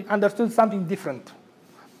everybody understood something different,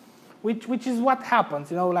 which is what happens.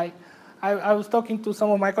 You know, like I was talking to some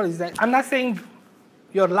of my colleagues. Like, I'm not saying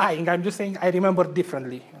you're lying. I'm just saying I remember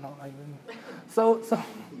differently. You know,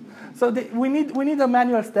 we need a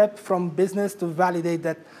manual step from business to validate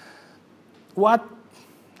that what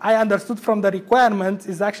I understood from the requirements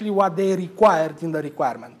is actually what they required in the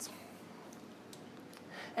requirements.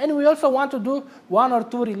 And we also want to do 1 or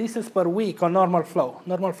 2 releases per week on normal flow.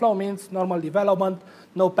 Normal flow means normal development,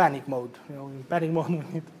 no panic mode. You know, in panic mode, we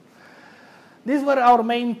need. These were our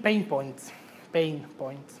main pain points.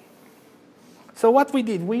 So what we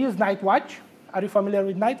did, we used Nightwatch. Are you familiar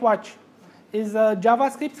with Nightwatch? It's a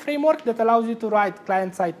JavaScript framework that allows you to write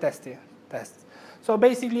client-side tests. So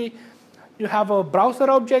basically, you have a browser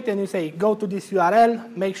object, and you say, go to this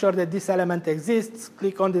URL, make sure that this element exists,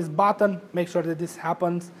 click on this button, make sure that this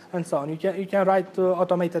happens, and so on. You can write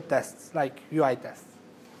automated tests, like UI tests.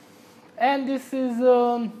 And this is,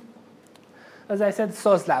 as I said,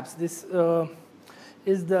 Saucelabs. This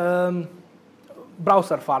is the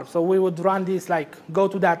browser farm. So we would run this, like, go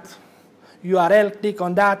to that URL, click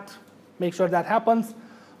on that, make sure that happens,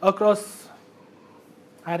 across,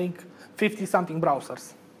 I think, 50-something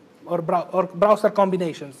browsers. Or browser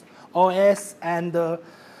combinations, OS and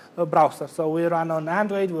browser. So we run on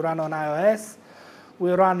Android, we run on iOS,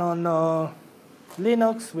 we run on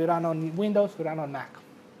Linux, we run on Windows, we run on Mac.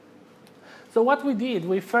 So what we did,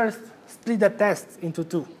 we first split the tests into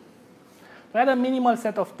 2. We had a minimal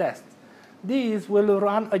set of tests. These will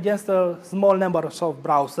run against a small number of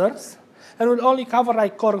browsers and will only cover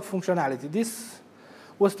like core functionality. This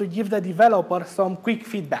was to give the developer some quick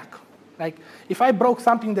feedback. Like, if I broke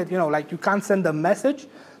something that, you know, like you can't send a message,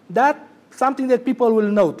 that's something that people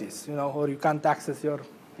will notice, you know, or you can't access your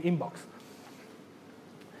inbox.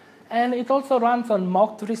 And it also runs on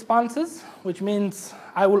mocked responses, which means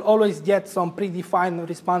I will always get some predefined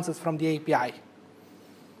responses from the API.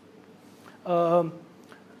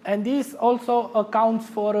 And this also accounts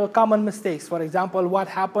for common mistakes. For example, what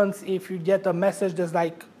happens if you get a message that's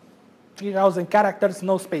like 3,000 characters,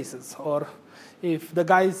 no spaces, or if the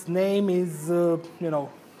guy's name is,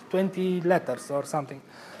 20 letters or something.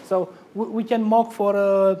 So we can mock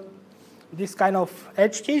for this kind of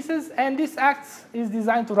edge cases, and this is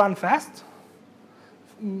designed to run fast,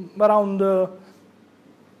 around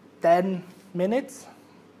 10 minutes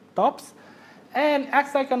tops, and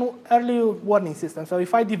acts like an early warning system. So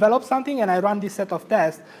if I develop something and I run this set of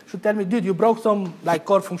tests, it should tell me, dude, you broke some like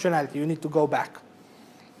core functionality, you need to go back.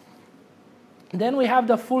 Then we have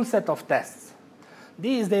the full set of tests.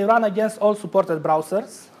 These, they run against all supported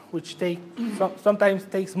browsers, which sometimes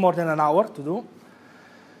takes more than an hour to do.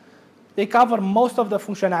 They cover most of the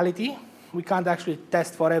functionality. We can't actually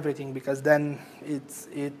test for everything because then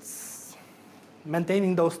it's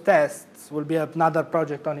maintaining those tests will be another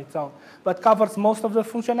project on its own. But covers most of the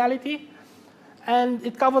functionality, and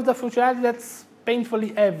it covers the functionality that's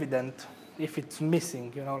painfully evident if it's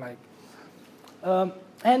missing, you know, like.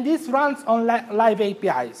 And this runs on live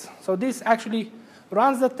APIs. So this actually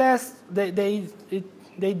runs the test. They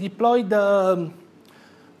deploy the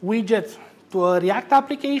widget to a React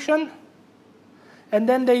application, and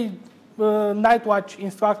then Nightwatch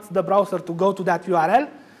instructs the browser to go to that URL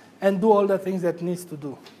and do all the things that it needs to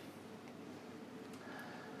do.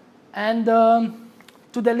 And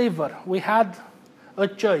to deliver, we had a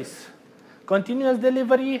choice: continuous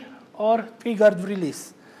delivery or triggered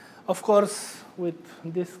release. Of course, with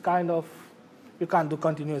this kind of, you can't do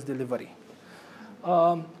continuous delivery.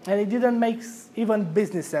 And it didn't make even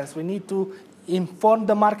business sense. We need to inform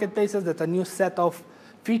the marketplaces that a new set of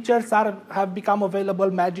features have become available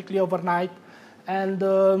magically overnight.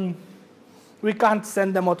 And we can't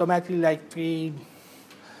send them automatically like 3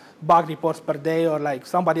 bug reports per day, or like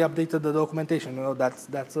somebody updated the documentation. You know,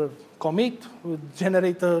 that's a commit, would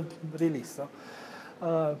generate a release.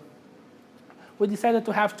 So, we decided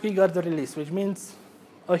to have triggered release, which means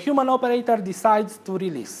a human operator decides to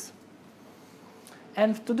release.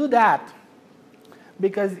 And to do that,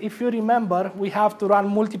 because if you remember, we have to run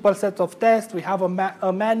multiple sets of tests, we have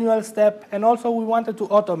a manual step, and also we wanted to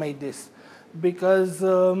automate this because,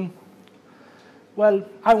 well,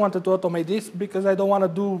 I wanted to automate this because I don't want to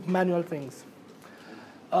do manual things.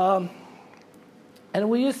 And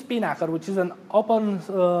we use Spinnaker, which is an open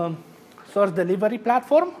source delivery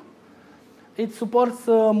platform. It supports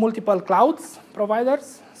multiple clouds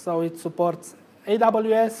providers. So it supports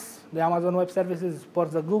AWS, the Amazon Web Services, it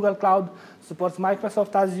supports the Google Cloud, supports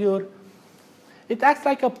Microsoft Azure. It acts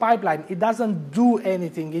like a pipeline. It doesn't do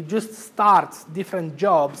anything. It just starts different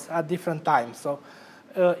jobs at different times. So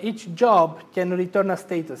each job can return a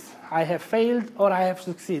status. I have failed or I have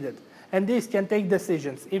succeeded. And this can take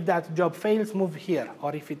decisions. If that job fails, move here.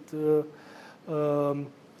 Or if it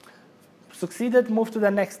succeeded, move to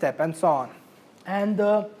the next step, and so on. And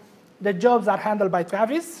the jobs are handled by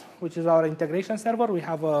Travis, which is our integration server. We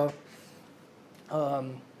have a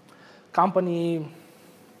company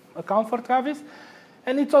account for Travis.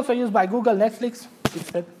 And it's also used by Google, Netflix,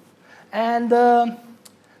 Schibsted. And the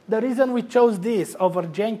reason we chose this over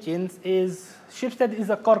Jenkins is Schibsted is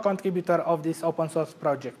a core contributor of this open source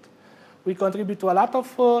project. We contribute to a lot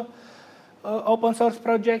of open source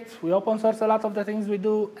projects. We open source a lot of the things we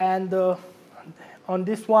do. And on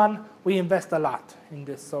this one, we invest a lot in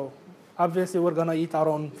this. So obviously, we're going to eat our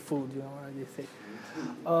own food, you know what they say.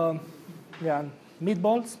 Yeah,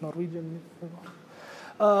 meatballs, Norwegian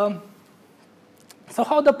meatballs. So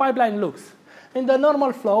how the pipeline looks. In the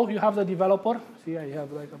normal flow, you have the developer. See, I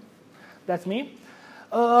have like that's me.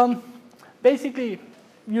 Basically,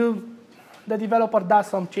 the developer does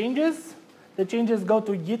some changes. The changes go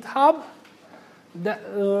to GitHub.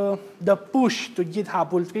 The push to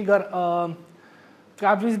GitHub will trigger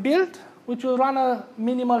Travis build, which will run a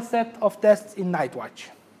minimal set of tests in Nightwatch.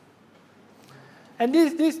 And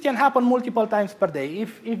this can happen multiple times per day.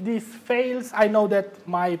 If this fails, I know that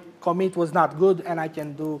my commit was not good, and I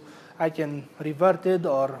can revert it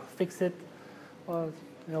or fix it, or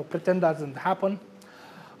pretend doesn't happen.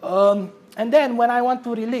 And then when I want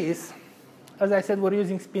to release, as I said, we're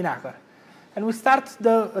using Spinnaker. And we start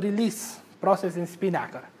the release process in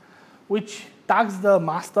Spinnaker, which tags the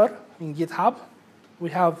master in GitHub. We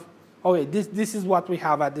have, okay, this is what we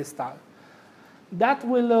have at this time. That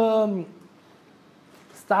will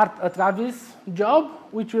start a Travis job,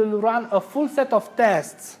 which will run a full set of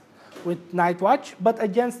tests with Nightwatch, but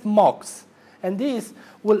against mocks. And this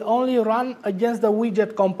will only run against the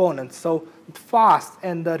widget components. So Fast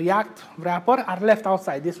and the React wrapper are left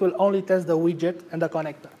outside. This will only test the widget and the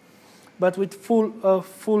connector, but with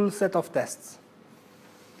full set of tests.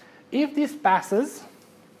 If this passes,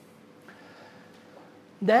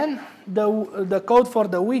 then the code for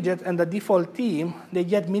the widget and the default theme, they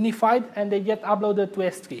get minified and they get uploaded to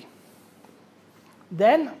S3.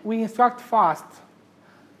 Then we instruct Fast,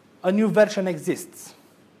 a new version exists.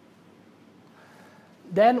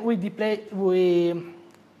 Then we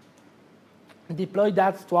deploy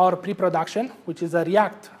that to our pre-production, which is a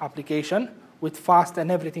React application with Fast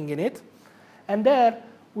and everything in it. And there,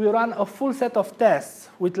 we run a full set of tests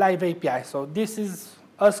with live API. So this is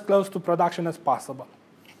as close to production as possible.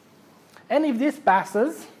 And if this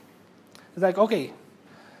passes, it's like, OK,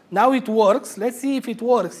 now it works. Let's see if it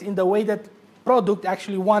works in the way that product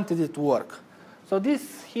actually wanted it to work. So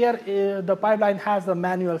this here, the pipeline has a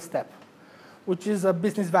manual step, which is a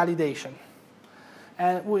business validation,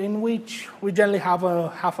 in which we generally have a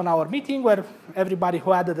half-an-hour meeting where everybody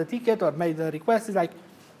who added a ticket or made a request is like,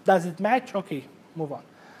 does it match? OK, move on.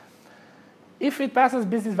 If it passes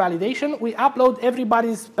business validation, we upload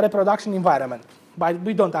everybody's pre-production environment. But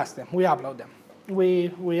we don't ask them. We upload them. We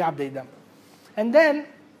update them. And then,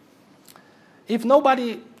 if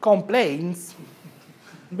nobody complains,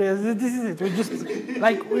 because this is it. We just,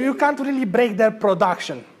 like, you can't really break their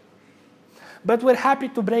production. But we're happy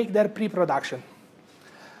to break their pre-production.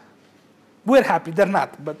 We're happy. They're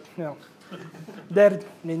not. But, they're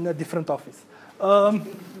in a different office. We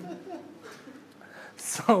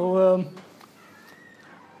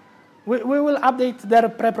will update their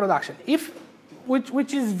pre-production.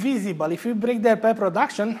 Which is visible. If you break their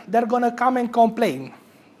pre-production, they're going to come and complain.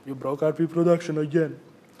 You broke our pre-production again.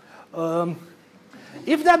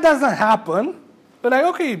 If that doesn't happen, we're like,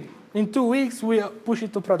 OK, in 2 weeks, we push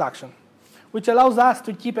it to production, which allows us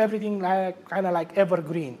to keep everything kind of like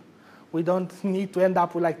evergreen. We don't need to end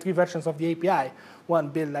up with like 3 versions of the API, one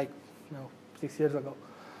built like 6 years ago.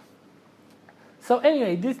 So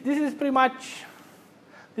anyway, this is pretty much,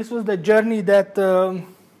 this was the journey that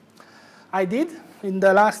I did in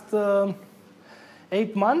the last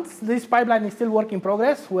 8 months. This pipeline is still work in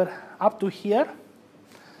progress. We're up to here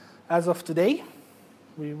as of today.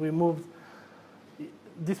 We moved,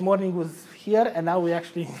 this morning was here, and now we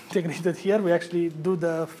actually integrated here. We actually do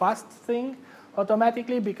the fast thing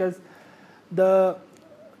automatically because to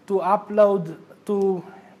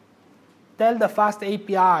tell the fast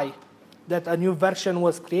API that a new version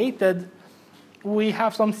was created, we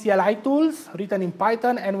have some CLI tools written in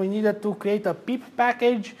Python, and we needed to create a pip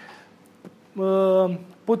package,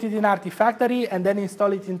 put it in Artifactory, and then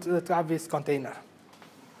install it into the Travis container.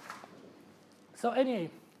 So anyway,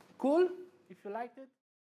 cool, if you liked it.